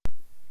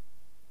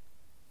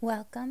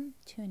Welcome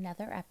to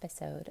another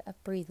episode of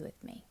Breathe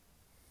With Me.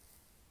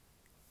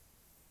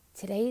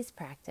 Today's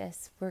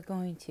practice, we're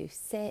going to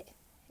sit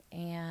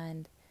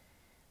and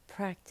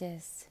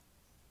practice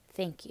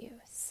thank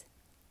yous.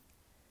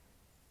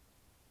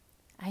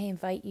 I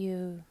invite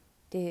you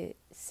to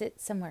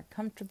sit somewhere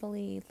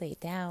comfortably, lay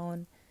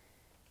down,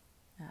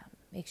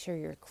 make sure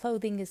your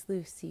clothing is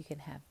loose so you can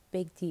have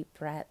big, deep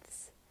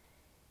breaths,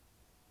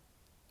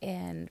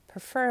 and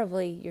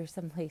preferably you're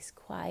someplace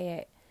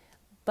quiet.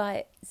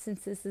 But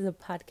since this is a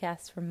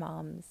podcast for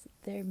moms,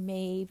 there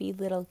may be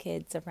little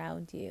kids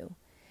around you,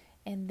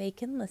 and they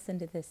can listen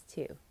to this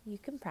too. You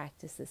can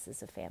practice this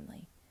as a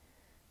family.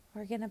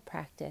 We're going to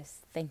practice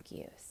thank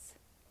yous.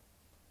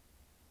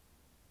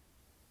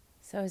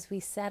 So as we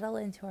settle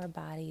into our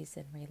bodies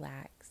and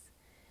relax,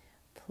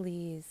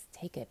 please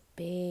take a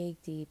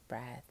big, deep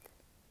breath.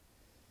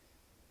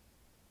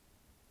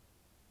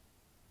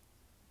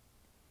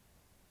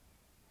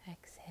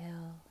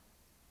 Exhale.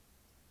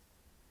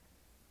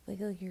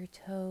 Wiggle your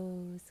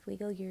toes,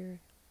 wiggle your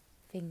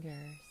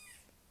fingers,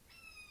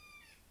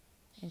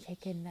 and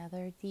take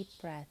another deep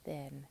breath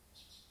in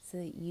so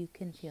that you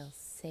can feel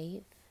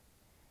safe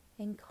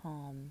and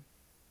calm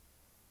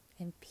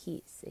and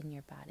peace in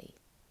your body.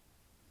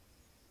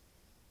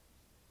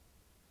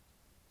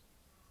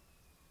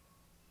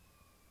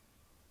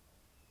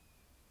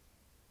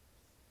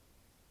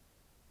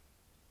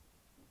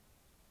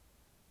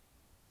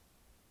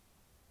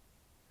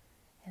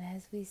 And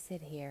as we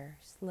sit here,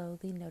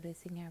 slowly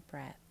noticing our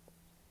breath,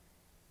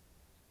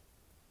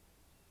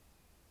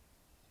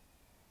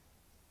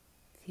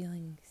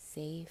 feeling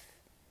safe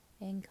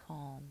and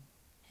calm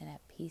and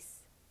at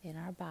peace in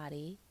our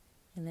body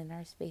and in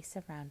our space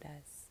around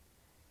us,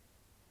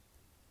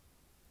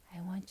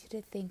 I want you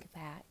to think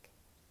back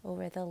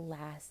over the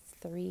last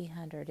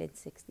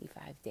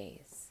 365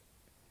 days.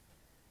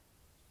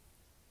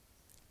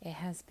 It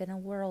has been a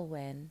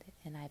whirlwind,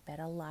 and I bet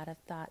a lot of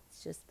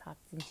thoughts just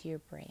popped into your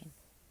brain.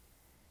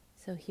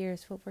 So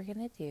here's what we're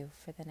going to do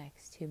for the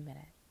next 2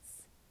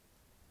 minutes.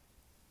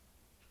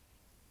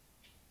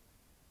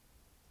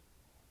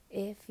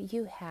 If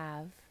you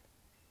have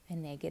a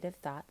negative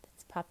thought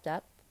that's popped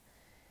up,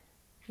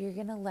 you're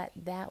going to let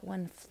that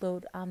one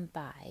float on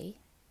by.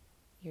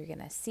 You're going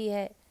to see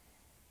it,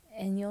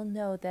 and you'll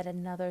know that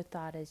another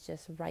thought is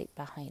just right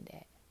behind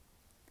it.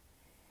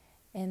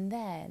 And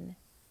then,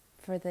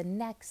 for the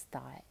next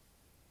thought,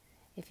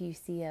 if you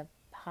see a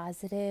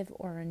positive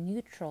or a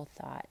neutral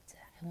thought,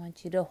 I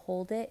want you to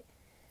hold it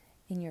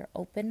in your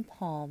open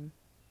palm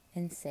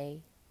and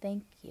say,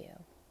 thank you.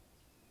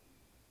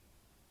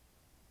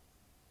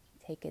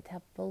 Take a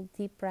couple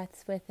deep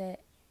breaths with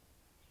it,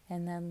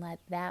 and then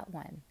let that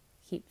one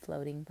keep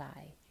floating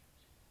by.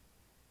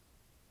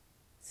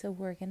 So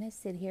we're going to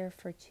sit here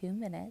for 2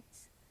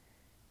 minutes,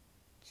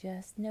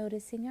 just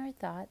noticing our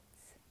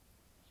thoughts,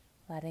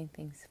 letting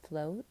things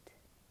float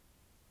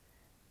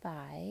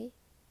by,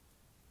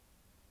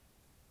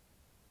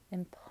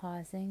 and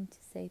pausing to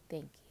say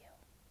thank you.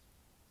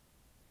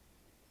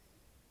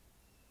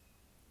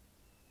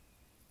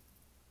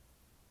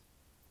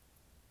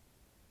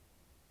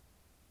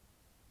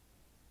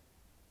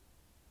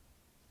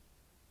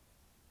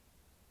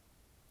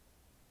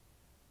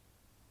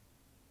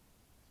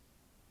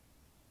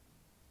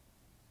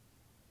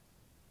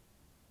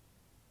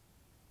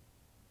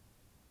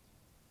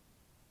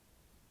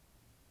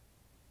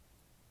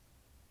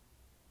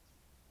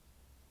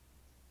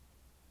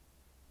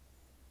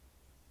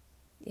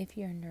 If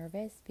you're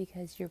nervous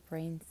because your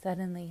brain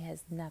suddenly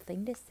has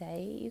nothing to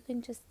say, you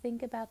can just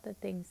think about the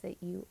things that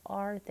you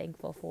are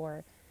thankful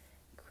for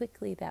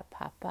quickly that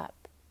pop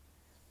up,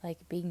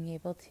 like being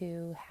able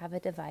to have a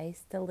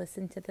device to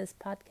listen to this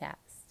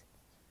podcast.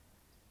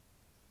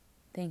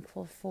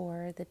 Thankful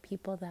for the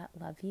people that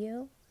love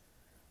you.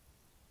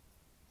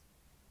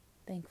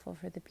 Thankful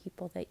for the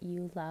people that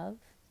you love.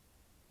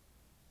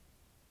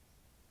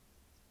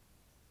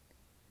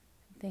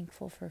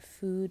 Thankful for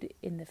food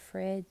in the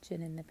fridge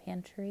and in the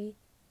pantry.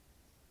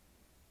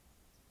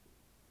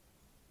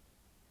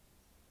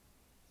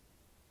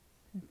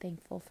 I'm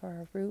thankful for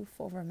a roof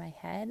over my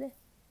head.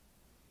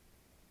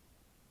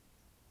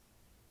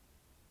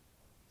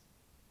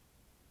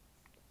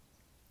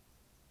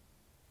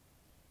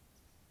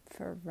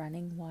 For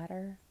running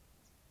water,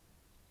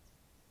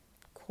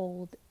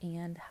 cold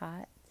and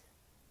hot.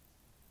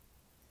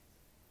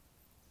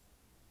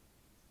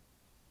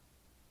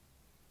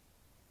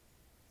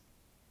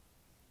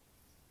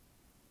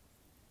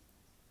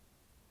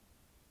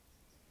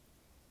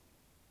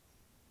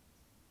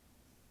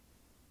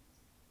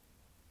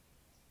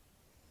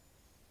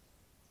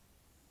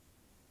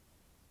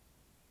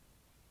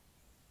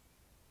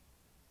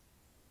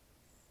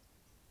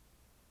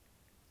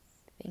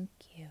 Thank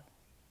you.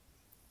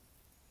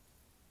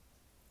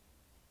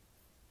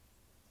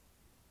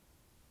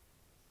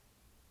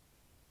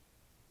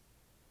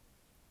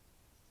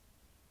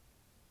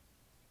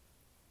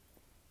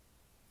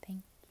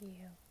 Thank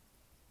you.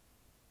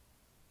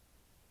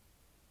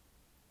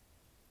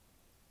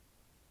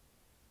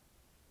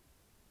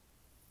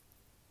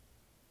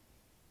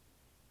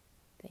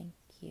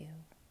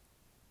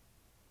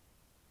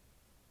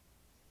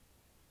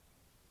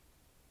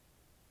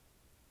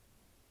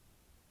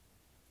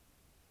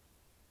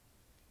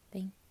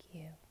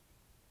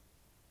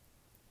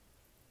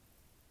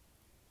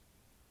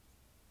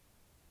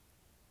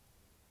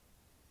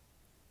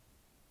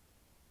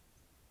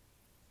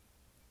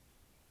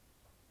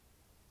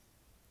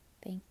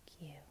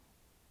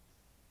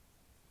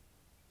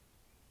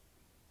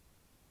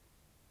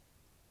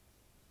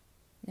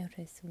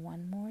 notice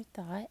one more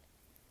thought.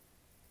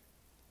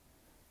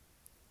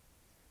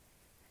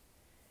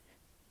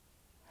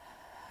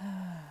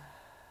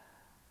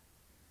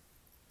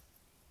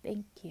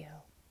 Thank you.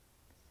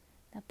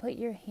 Now put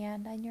your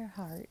hand on your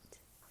heart,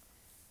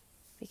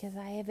 because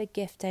I have a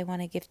gift I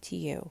want to give to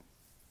you.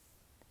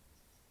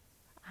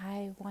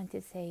 I want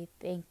to say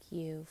thank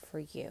you for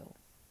you.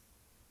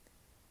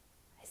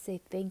 I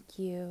say thank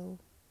you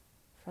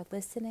for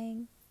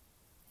listening.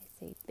 I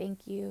say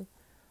thank you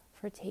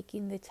for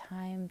taking the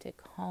time to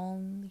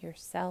calm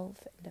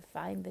yourself and to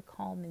find the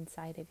calm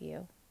inside of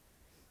you.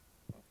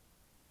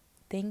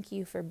 Thank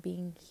you for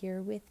being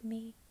here with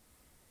me.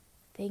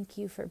 Thank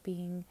you for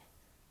being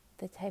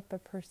the type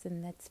of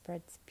person that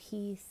spreads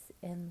peace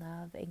and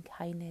love and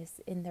kindness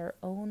in their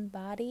own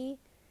body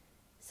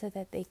so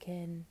that they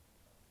can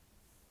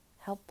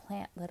help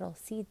plant little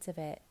seeds of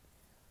it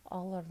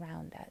all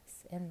around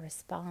us and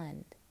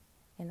respond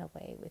in a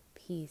way with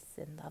peace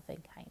and love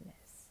and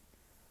kindness.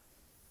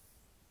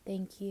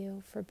 Thank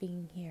you for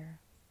being here.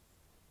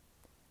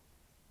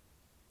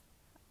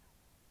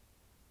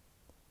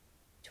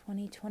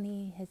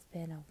 2020 has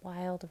been a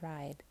wild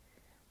ride.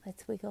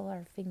 Let's wiggle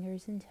our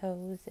fingers and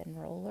toes and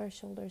roll our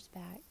shoulders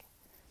back.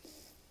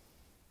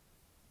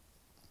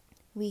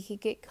 We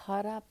could get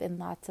caught up in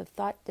lots of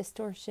thought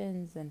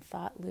distortions and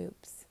thought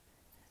loops.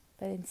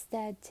 But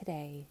instead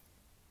today,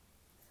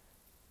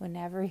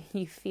 whenever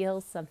you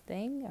feel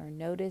something or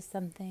notice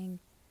something,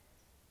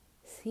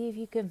 see if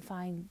you can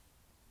find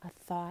a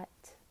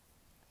thought,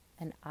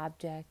 an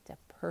object, a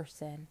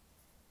person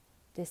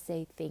to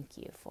say thank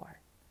you for.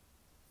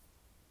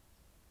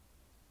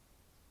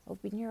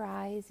 Open your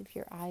eyes if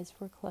your eyes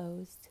were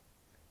closed.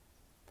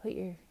 Put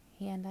your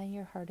hand on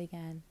your heart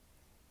again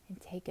and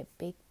take a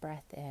big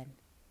breath in.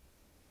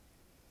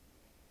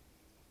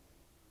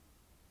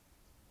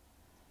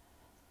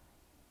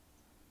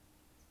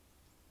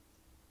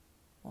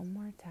 One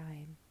more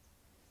time.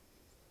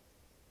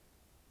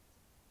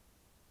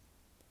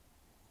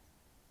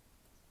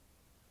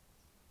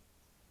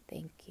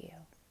 Thank you.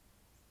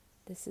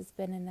 This has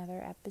been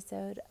another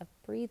episode of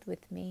Breathe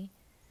With Me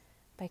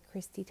by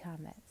Christy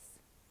Thomas.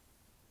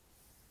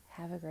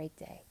 Have a great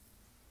day.